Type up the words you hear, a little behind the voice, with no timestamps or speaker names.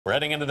We're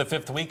heading into the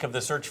fifth week of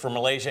the search for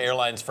Malaysia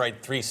Airlines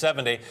Flight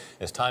 370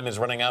 as time is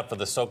running out for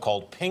the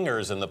so-called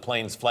pingers in the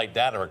plane's flight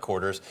data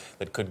recorders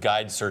that could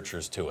guide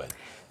searchers to it.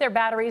 Their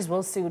batteries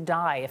will soon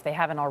die if they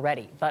haven't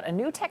already, but a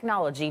new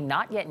technology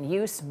not yet in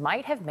use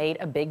might have made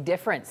a big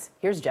difference.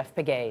 Here's Jeff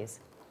Pegues.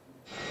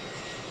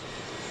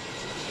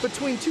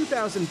 Between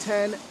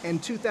 2010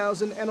 and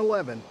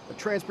 2011, a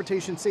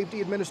Transportation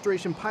Safety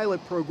Administration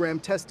pilot program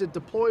tested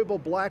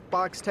deployable black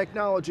box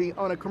technology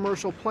on a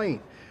commercial plane.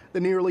 The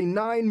nearly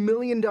 $9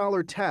 million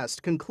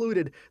test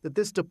concluded that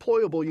this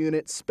deployable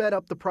unit sped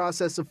up the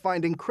process of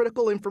finding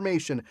critical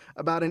information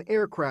about an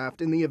aircraft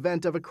in the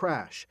event of a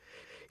crash.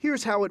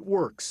 Here's how it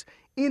works.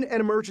 In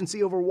an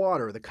emergency over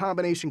water, the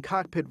combination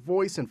cockpit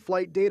voice and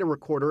flight data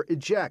recorder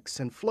ejects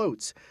and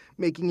floats,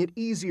 making it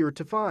easier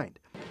to find.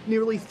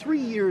 Nearly 3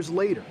 years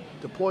later,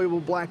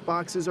 deployable black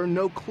boxes are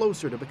no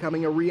closer to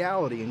becoming a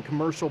reality in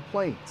commercial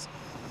planes.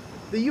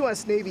 The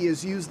U.S. Navy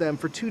has used them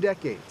for 2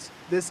 decades.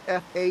 This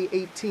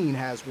FA-18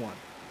 has one.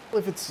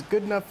 If it's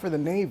good enough for the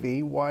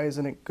Navy, why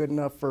isn't it good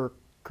enough for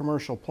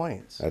commercial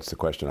planes? That's the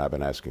question I've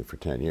been asking for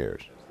 10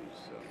 years.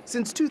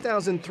 Since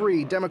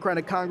 2003,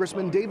 Democratic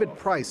Congressman David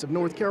Price of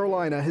North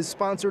Carolina has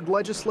sponsored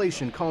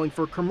legislation calling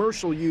for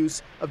commercial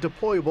use of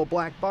deployable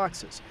black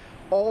boxes.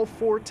 All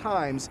 4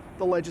 times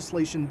the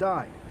legislation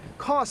died.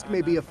 Cost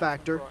may be a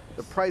factor.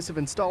 The price of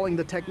installing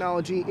the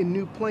technology in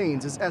new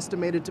planes is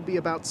estimated to be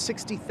about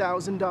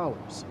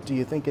 $60,000. Do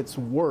you think it's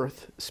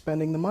worth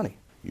spending the money?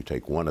 You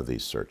take one of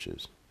these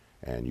searches,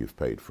 and you've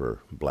paid for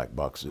black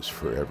boxes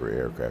for every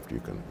aircraft you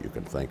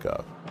can think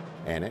of.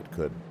 And it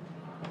could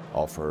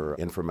offer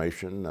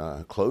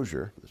information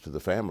closure to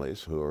the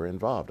families who are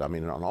involved. I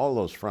mean, on all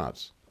those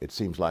fronts, it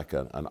seems like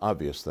an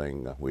obvious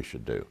thing we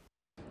should do.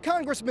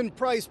 Congressman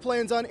Price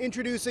plans on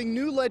introducing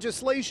new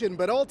legislation,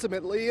 but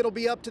ultimately it'll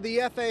be up to the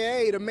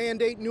FAA to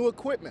mandate new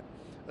equipment.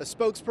 A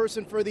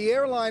spokesperson for the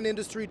airline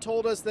industry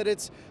told us that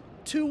it's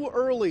too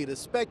early to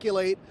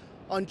speculate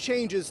on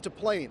changes to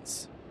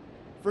planes.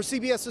 For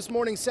CBS This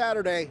Morning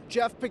Saturday,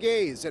 Jeff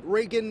Pegues at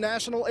Reagan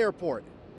National Airport.